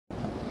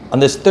On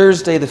this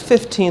Thursday, the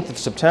 15th of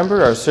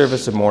September, our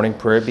service of morning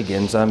prayer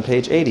begins on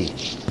page 80.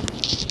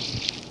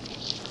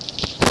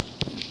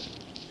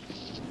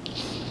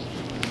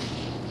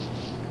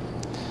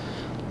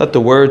 Let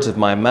the words of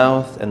my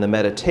mouth and the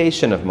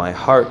meditation of my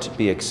heart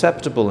be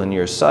acceptable in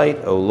your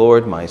sight, O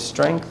Lord, my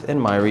strength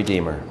and my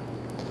Redeemer.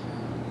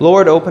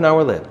 Lord, open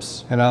our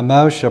lips, and our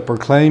mouth shall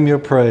proclaim your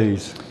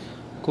praise.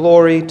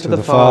 Glory to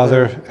the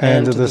Father,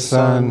 and to the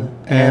Son,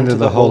 and to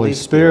the Holy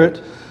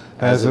Spirit,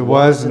 as it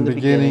was in the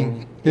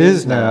beginning,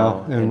 is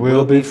now, and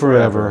will be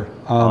forever.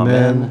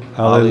 Amen.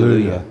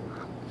 Alleluia.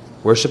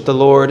 Worship the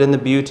Lord in the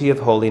beauty of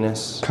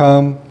holiness.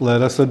 Come,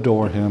 let us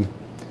adore him.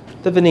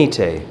 The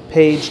Venite,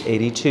 page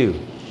 82.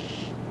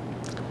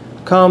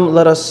 Come,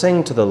 let us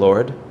sing to the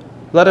Lord.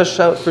 Let us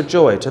shout for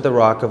joy to the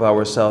rock of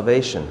our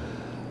salvation.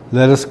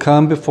 Let us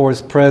come before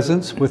his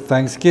presence with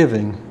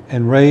thanksgiving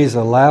and raise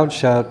a loud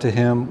shout to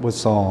him with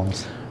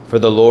psalms. For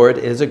the Lord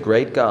is a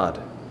great God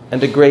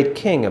and a great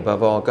King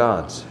above all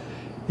gods.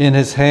 In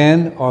his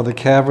hand are the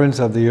caverns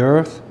of the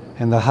earth,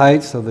 and the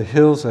heights of the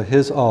hills are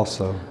his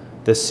also.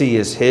 The sea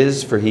is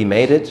his, for he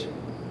made it,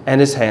 and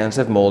his hands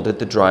have molded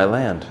the dry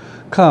land.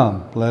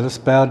 Come, let us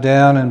bow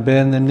down and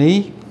bend the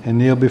knee and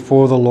kneel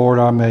before the Lord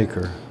our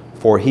Maker.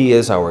 For he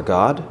is our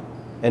God,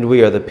 and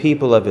we are the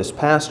people of his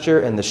pasture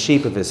and the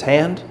sheep of his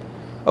hand.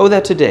 Oh,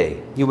 that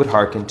today you would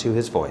hearken to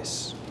his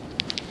voice.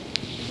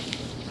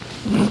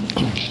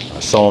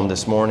 Our psalm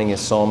this morning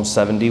is Psalm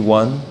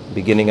 71,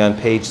 beginning on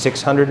page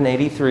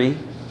 683.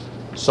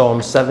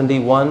 Psalm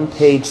 71,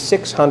 page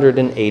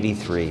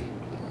 683.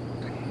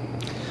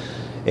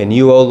 In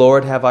you, O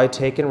Lord, have I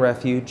taken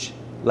refuge.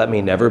 Let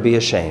me never be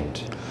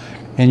ashamed.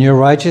 In your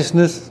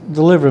righteousness,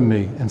 deliver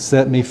me and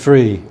set me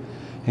free.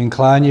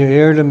 Incline your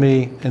ear to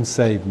me and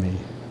save me.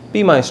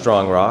 Be my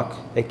strong rock,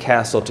 a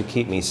castle to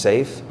keep me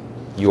safe.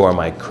 You are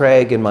my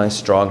crag and my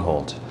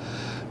stronghold.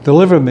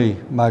 Deliver me,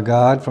 my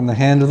God, from the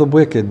hand of the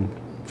wicked,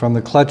 from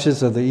the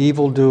clutches of the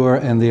evildoer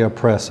and the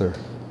oppressor.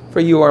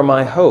 For you are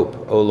my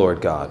hope, O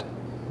Lord God,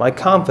 my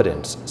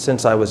confidence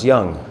since I was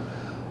young.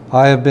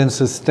 I have been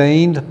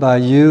sustained by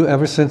you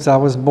ever since I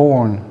was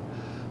born.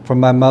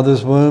 From my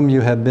mother's womb you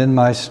have been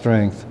my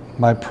strength.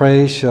 My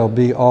praise shall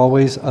be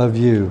always of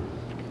you.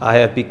 I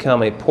have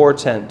become a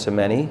portent to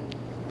many,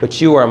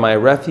 but you are my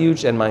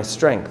refuge and my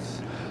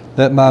strength.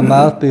 Let my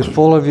mouth be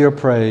full of your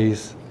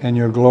praise and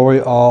your glory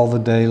all the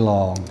day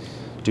long.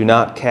 Do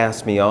not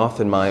cast me off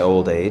in my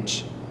old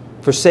age.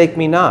 Forsake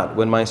me not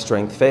when my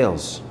strength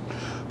fails.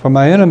 For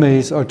my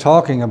enemies are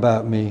talking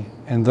about me,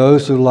 and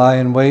those who lie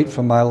in wait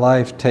for my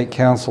life take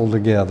counsel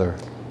together.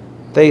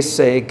 They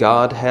say,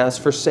 God has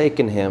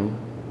forsaken him.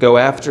 Go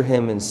after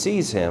him and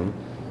seize him,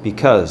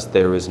 because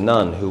there is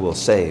none who will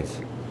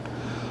save.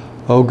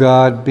 O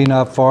God, be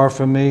not far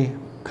from me.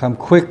 Come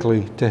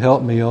quickly to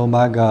help me, O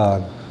my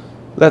God.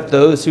 Let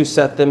those who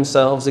set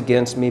themselves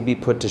against me be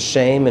put to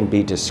shame and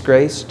be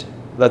disgraced.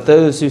 Let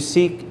those who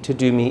seek to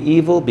do me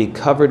evil be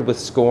covered with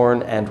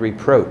scorn and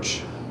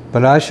reproach.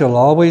 But I shall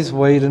always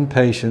wait in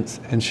patience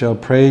and shall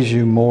praise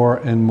you more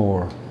and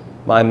more.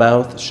 My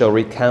mouth shall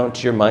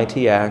recount your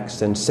mighty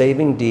acts and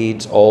saving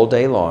deeds all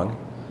day long,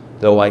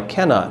 though I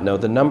cannot know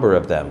the number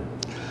of them.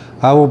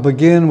 I will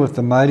begin with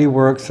the mighty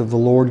works of the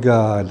Lord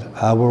God.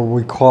 I will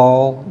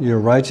recall your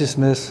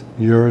righteousness,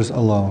 yours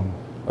alone.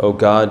 O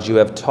God, you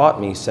have taught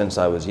me since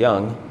I was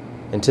young,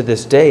 and to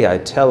this day I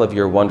tell of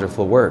your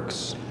wonderful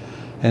works.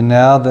 And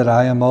now that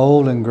I am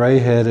old and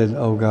gray-headed,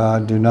 O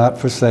God, do not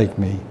forsake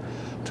me,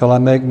 till I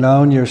make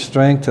known your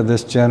strength to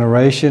this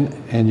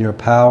generation and your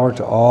power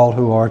to all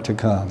who are to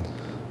come.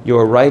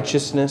 Your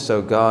righteousness,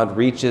 O God,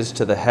 reaches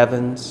to the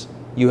heavens.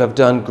 You have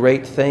done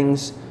great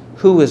things.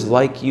 Who is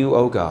like you,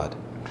 O God?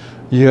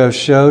 You have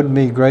showed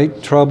me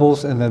great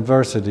troubles and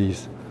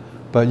adversities,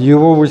 but you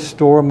will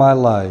restore my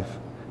life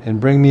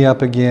and bring me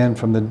up again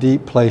from the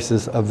deep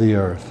places of the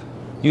earth.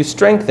 You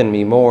strengthen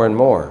me more and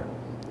more.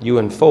 You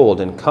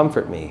enfold and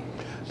comfort me.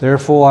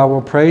 Therefore I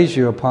will praise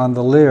you upon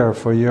the lyre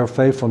for your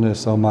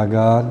faithfulness, O my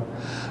God.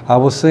 I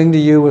will sing to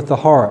you with the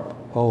harp,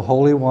 O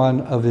Holy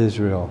One of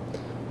Israel.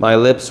 My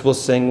lips will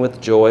sing with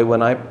joy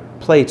when I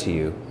play to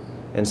you,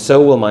 and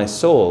so will my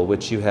soul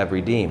which you have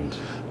redeemed.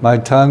 My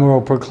tongue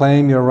will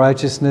proclaim your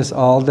righteousness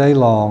all day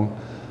long,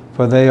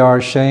 for they are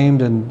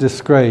ashamed and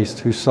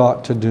disgraced who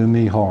sought to do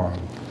me harm.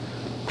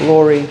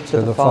 Glory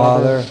to the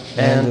Father,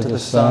 and to the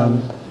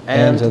Son,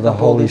 and to the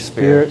Holy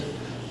Spirit,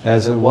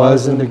 as it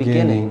was in the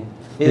beginning,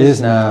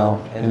 is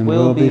now, and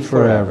will be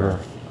forever.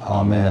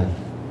 Amen.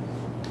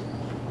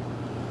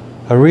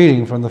 A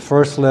reading from the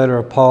first letter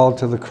of Paul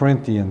to the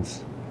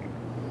Corinthians.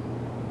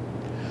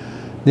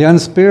 The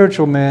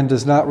unspiritual man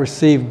does not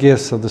receive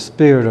gifts of the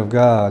Spirit of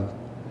God.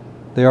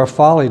 They are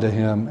folly to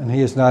him, and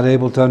he is not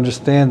able to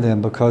understand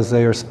them because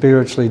they are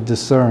spiritually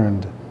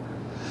discerned.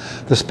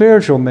 The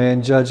spiritual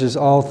man judges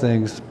all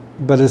things,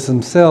 but is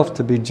himself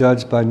to be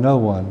judged by no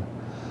one.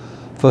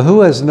 For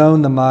who has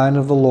known the mind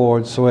of the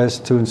Lord so as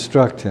to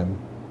instruct him?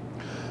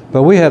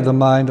 But we have the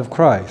mind of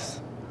Christ.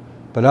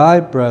 But I,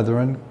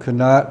 brethren, could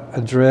not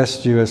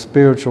address you as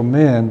spiritual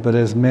men, but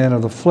as men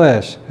of the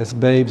flesh, as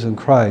babes in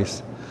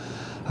Christ.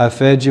 I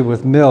fed you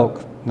with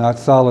milk, not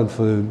solid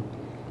food,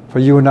 for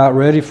you were not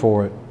ready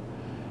for it.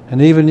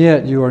 And even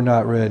yet you are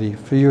not ready,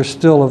 for you are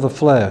still of the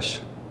flesh.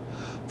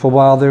 For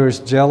while there is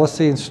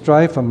jealousy and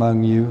strife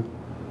among you,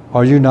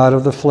 are you not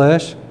of the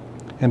flesh,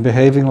 and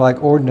behaving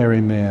like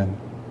ordinary men?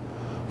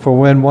 For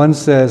when one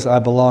says, I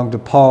belong to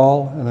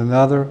Paul, and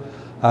another,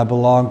 I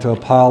belong to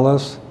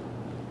Apollos,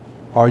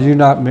 are you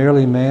not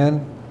merely men?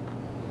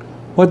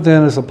 What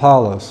then is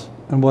Apollos,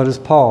 and what is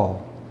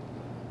Paul?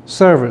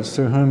 Servants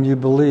through whom you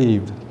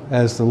believed,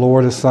 as the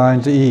Lord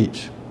assigned to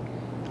each.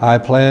 I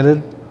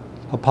planted,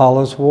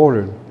 Apollos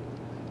watered,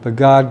 but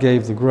God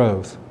gave the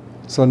growth.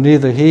 So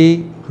neither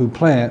he who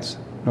plants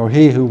nor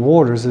he who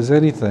waters is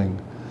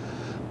anything,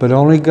 but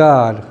only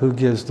God who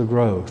gives the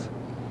growth.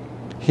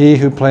 He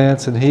who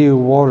plants and he who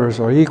waters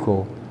are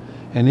equal,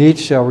 and each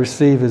shall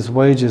receive his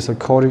wages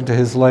according to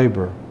his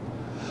labor.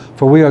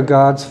 For we are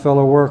God's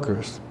fellow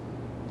workers.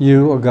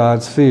 You are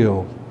God's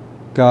field,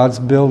 God's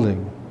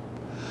building.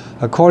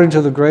 According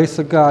to the grace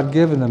of God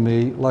given to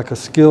me, like a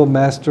skilled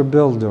master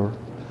builder,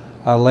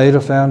 I laid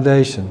a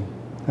foundation,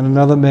 and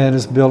another man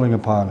is building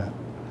upon it.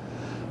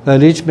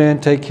 Let each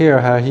man take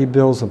care how he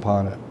builds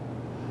upon it.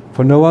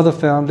 For no other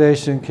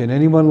foundation can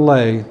anyone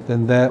lay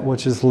than that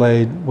which is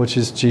laid, which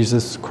is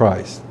Jesus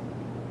Christ.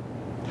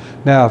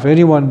 Now, if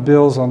anyone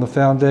builds on the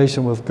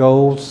foundation with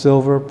gold,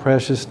 silver,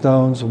 precious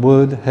stones,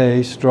 wood,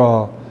 hay,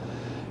 straw,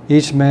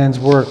 each man's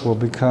work will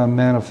become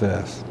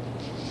manifest.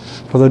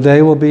 For the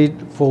day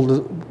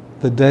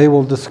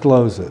will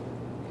disclose it,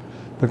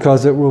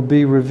 because it will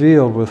be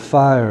revealed with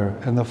fire,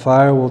 and the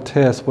fire will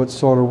test what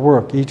sort of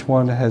work each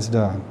one has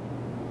done.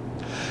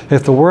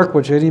 If the work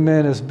which any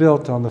man has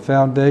built on the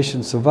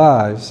foundation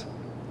survives,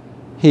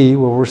 he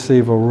will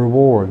receive a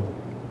reward.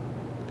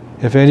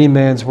 If any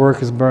man's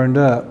work is burned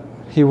up,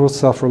 he will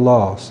suffer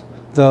loss,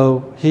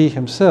 though he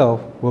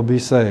himself will be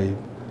saved,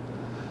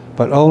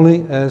 but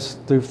only as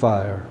through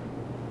fire.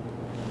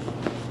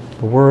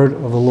 The word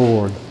of the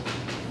Lord.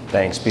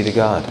 Thanks be to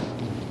God.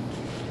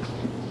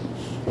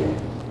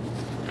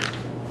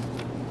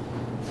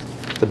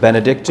 The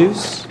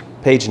Benedictus,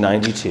 page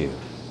 92.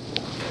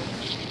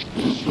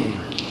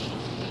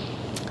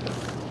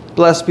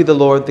 Blessed be the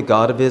Lord, the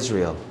God of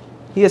Israel.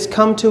 He has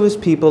come to his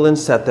people and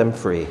set them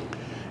free.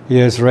 He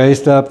has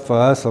raised up for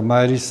us a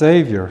mighty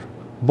Savior,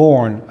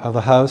 born of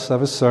the house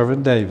of his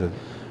servant David.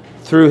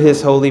 Through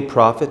his holy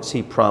prophets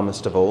he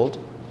promised of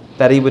old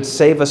that he would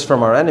save us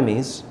from our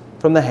enemies,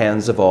 from the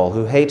hands of all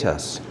who hate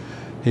us.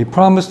 He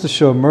promised to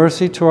show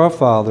mercy to our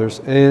fathers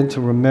and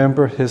to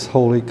remember his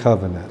holy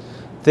covenant.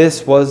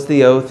 This was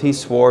the oath he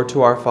swore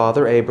to our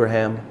father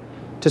Abraham,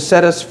 to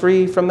set us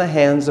free from the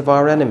hands of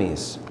our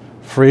enemies.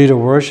 Free to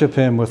worship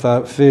him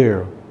without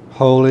fear,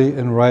 holy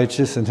and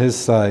righteous in his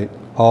sight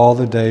all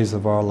the days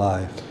of our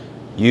life.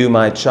 You,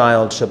 my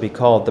child, shall be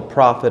called the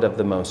prophet of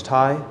the Most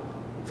High,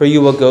 for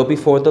you will go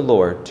before the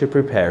Lord to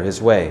prepare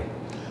his way,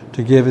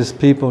 to give his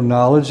people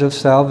knowledge of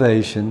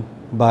salvation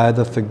by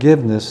the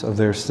forgiveness of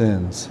their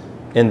sins.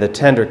 In the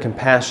tender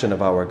compassion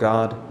of our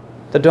God,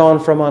 the dawn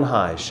from on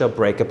high shall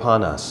break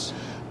upon us,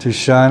 to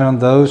shine on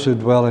those who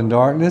dwell in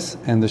darkness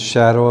and the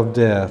shadow of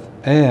death,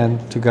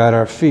 and to guide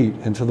our feet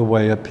into the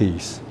way of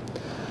peace.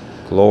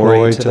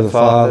 Glory to the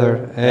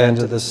Father, and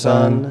to the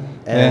Son,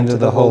 and to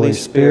the Holy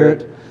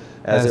Spirit,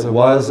 as it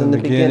was in the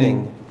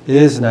beginning,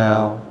 is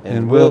now,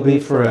 and will be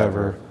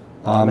forever.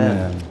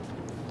 Amen.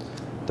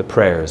 The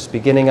prayers,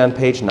 beginning on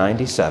page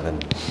 97.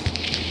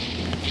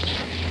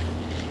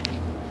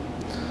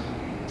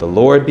 The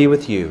Lord be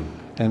with you.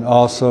 And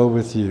also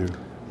with you.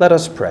 Let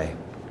us pray.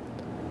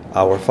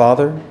 Our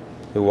Father,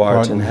 who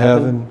art in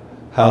heaven,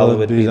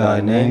 hallowed be thy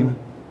name.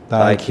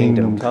 Thy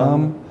kingdom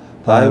come,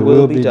 thy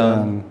will be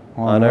done,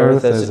 on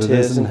earth as it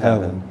is in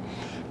heaven.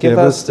 Give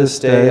us this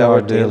day our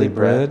daily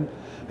bread,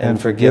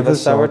 and forgive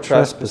us our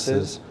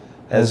trespasses,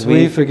 as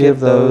we forgive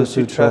those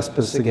who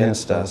trespass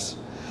against us.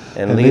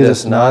 And lead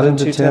us not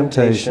into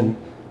temptation,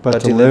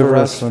 but deliver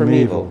us from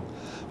evil.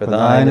 For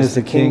thine is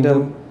the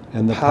kingdom,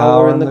 and the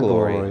power, and the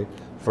glory,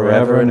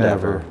 forever and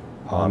ever.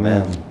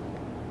 Amen.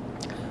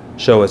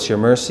 Show us your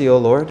mercy, O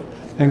Lord.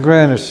 And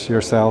grant us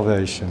your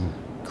salvation.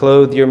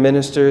 Clothe your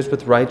ministers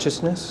with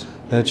righteousness.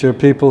 Let your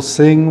people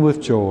sing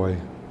with joy.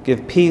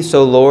 Give peace,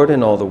 O Lord,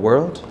 in all the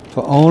world.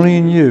 For only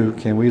in you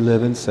can we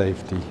live in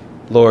safety.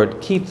 Lord,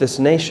 keep this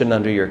nation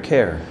under your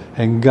care.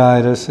 And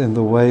guide us in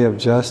the way of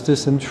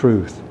justice and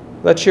truth.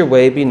 Let your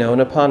way be known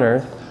upon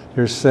earth.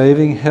 Your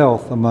saving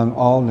health among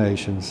all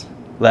nations.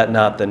 Let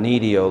not the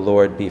needy, O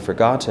Lord, be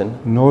forgotten.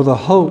 Nor the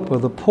hope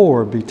of the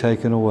poor be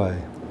taken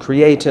away.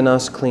 Create in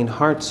us clean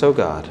hearts, O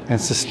God. And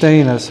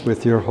sustain us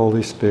with your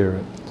Holy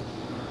Spirit.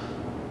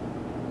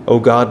 O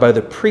God, by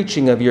the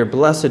preaching of your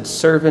blessed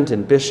servant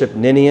and Bishop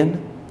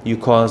Ninian, you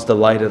caused the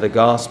light of the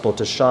gospel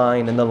to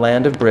shine in the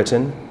land of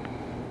Britain.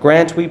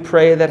 Grant, we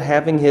pray, that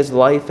having his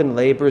life and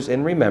labors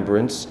in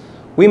remembrance,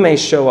 we may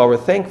show our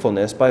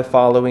thankfulness by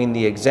following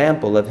the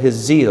example of his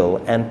zeal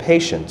and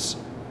patience.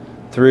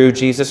 Through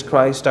Jesus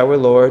Christ our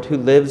Lord, who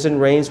lives and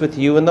reigns with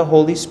you in the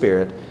Holy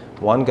Spirit,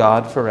 one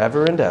God,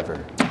 forever and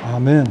ever.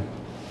 Amen.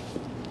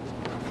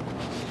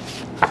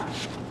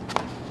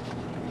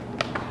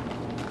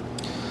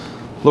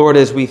 Lord,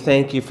 as we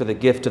thank you for the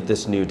gift of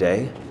this new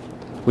day,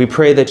 we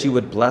pray that you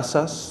would bless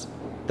us,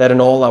 that in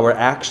all our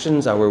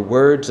actions, our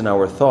words, and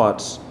our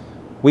thoughts,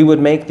 we would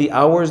make the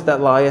hours that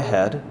lie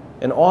ahead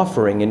an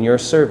offering in your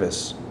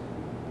service.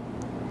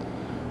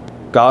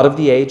 God of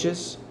the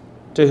ages,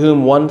 to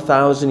whom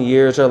 1,000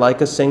 years are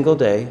like a single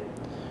day,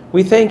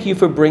 we thank you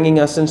for bringing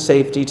us in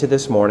safety to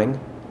this morning.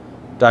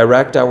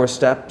 Direct our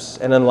steps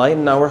and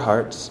enlighten our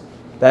hearts,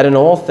 that in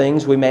all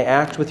things we may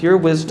act with your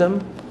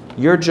wisdom,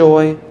 your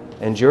joy,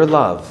 and your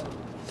love,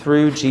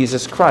 through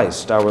Jesus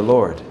Christ our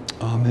Lord.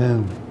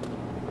 Amen.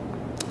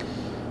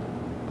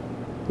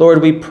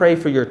 Lord, we pray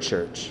for your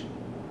church,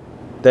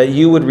 that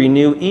you would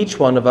renew each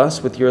one of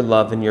us with your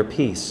love and your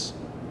peace.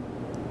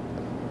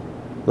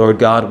 Lord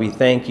God, we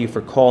thank you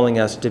for calling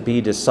us to be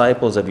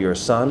disciples of your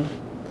Son.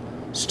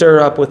 Stir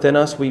up within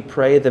us, we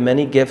pray, the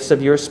many gifts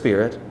of your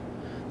Spirit,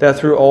 that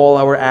through all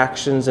our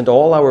actions and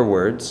all our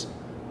words,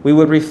 we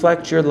would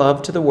reflect your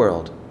love to the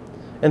world.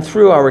 And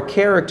through our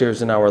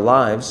characters and our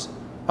lives,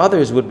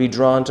 others would be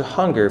drawn to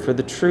hunger for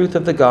the truth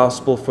of the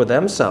gospel for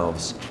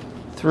themselves,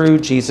 through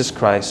Jesus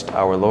Christ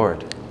our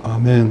Lord.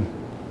 Amen.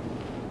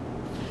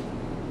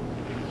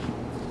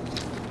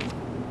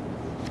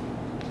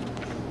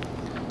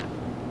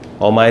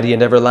 Almighty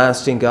and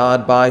everlasting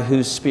God, by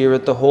whose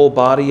Spirit the whole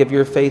body of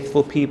your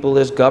faithful people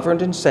is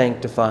governed and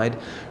sanctified,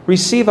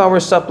 receive our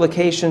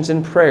supplications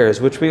and prayers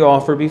which we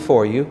offer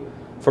before you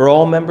for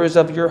all members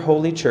of your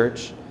holy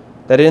church,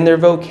 that in their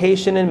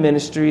vocation and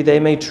ministry they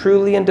may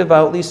truly and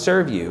devoutly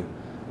serve you,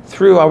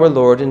 through our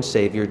Lord and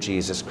Savior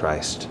Jesus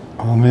Christ.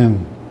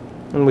 Amen.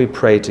 And we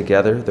pray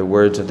together the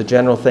words of the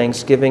general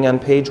thanksgiving on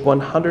page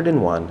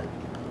 101.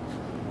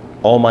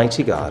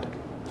 Almighty God,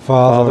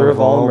 Father of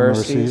all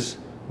mercies,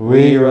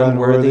 we, your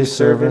unworthy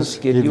servants,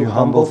 give you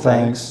humble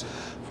thanks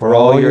for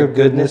all your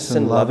goodness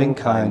and loving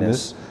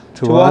kindness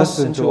to us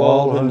and to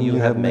all whom you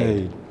have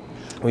made.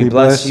 We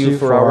bless you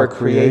for our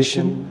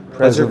creation,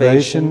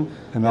 preservation,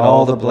 and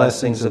all the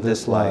blessings of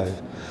this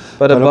life,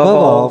 but above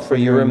all for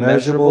your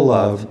immeasurable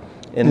love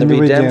in the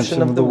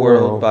redemption of the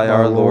world by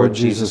our Lord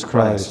Jesus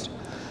Christ,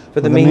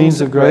 for the means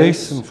of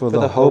grace and for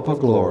the hope of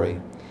glory.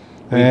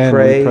 We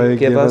pray,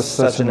 give us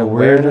such an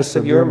awareness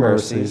of your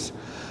mercies,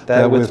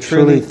 that with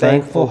truly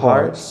thankful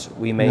hearts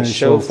we may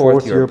show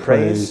forth your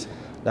praise,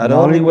 not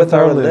only with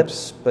our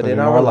lips, but in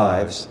our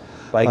lives,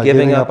 by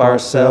giving up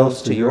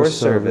ourselves to your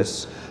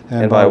service,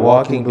 and by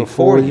walking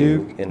before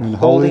you in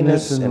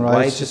holiness and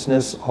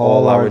righteousness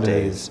all our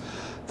days.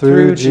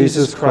 Through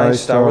Jesus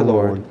Christ our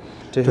Lord,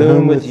 to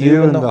whom with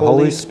you and the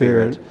Holy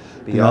Spirit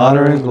be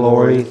honor and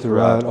glory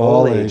throughout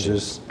all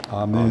ages.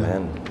 Amen.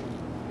 Amen.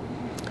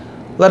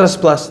 Let us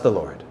bless the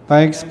Lord.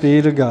 Thanks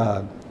be to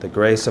God. The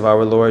grace of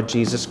our Lord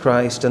Jesus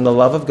Christ and the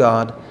love of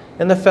God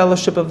and the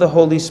fellowship of the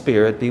Holy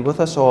Spirit be with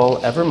us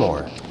all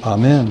evermore.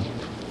 Amen.